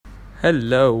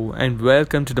Hello and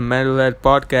welcome to the Mental Health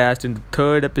Podcast in the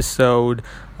third episode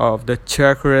of the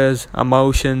Chakras,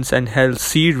 Emotions and Health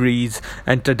series.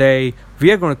 And today we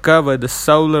are going to cover the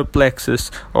solar plexus,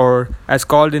 or as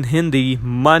called in Hindi,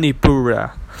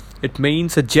 Manipura. It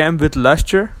means a gem with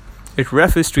luster. It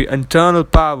refers to internal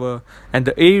power, and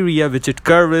the area which it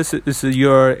covers is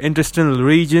your intestinal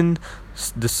region,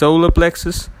 the solar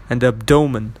plexus, and the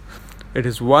abdomen. It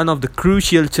is one of the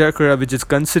crucial chakra which is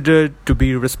considered to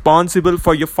be responsible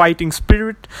for your fighting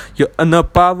spirit, your inner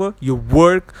power, your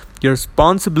work, your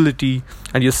responsibility,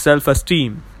 and your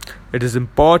self-esteem. It is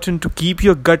important to keep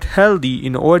your gut healthy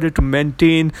in order to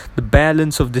maintain the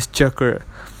balance of this chakra.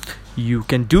 You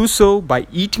can do so by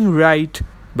eating right,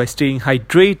 by staying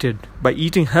hydrated, by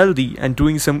eating healthy and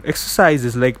doing some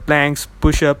exercises like planks,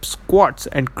 push-ups, squats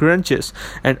and crunches,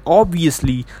 and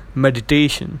obviously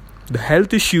meditation. The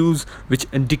health issues which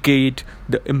indicate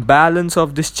the imbalance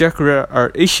of this chakra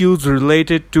are issues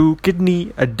related to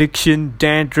kidney, addiction,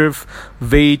 dandruff,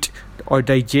 weight, or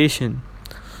digestion.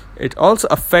 It also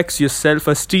affects your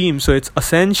self-esteem, so it's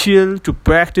essential to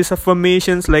practice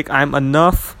affirmations like I'm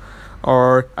enough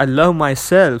or I love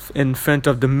myself in front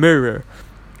of the mirror.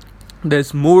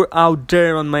 There's more out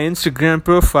there on my Instagram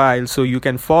profile, so you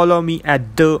can follow me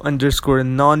at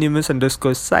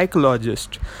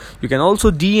the_anonymous_psychologist. You can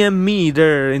also DM me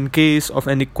there in case of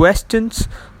any questions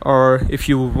or if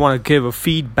you want to give a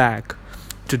feedback.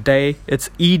 Today it's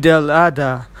Eid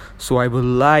al-Adha, so I would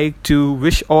like to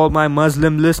wish all my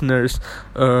Muslim listeners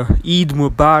Eid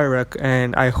Mubarak,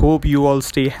 and I hope you all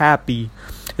stay happy.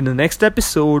 In the next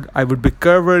episode, I would be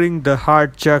covering the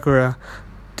heart chakra.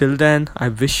 Till then, I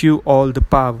wish you all the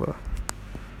power.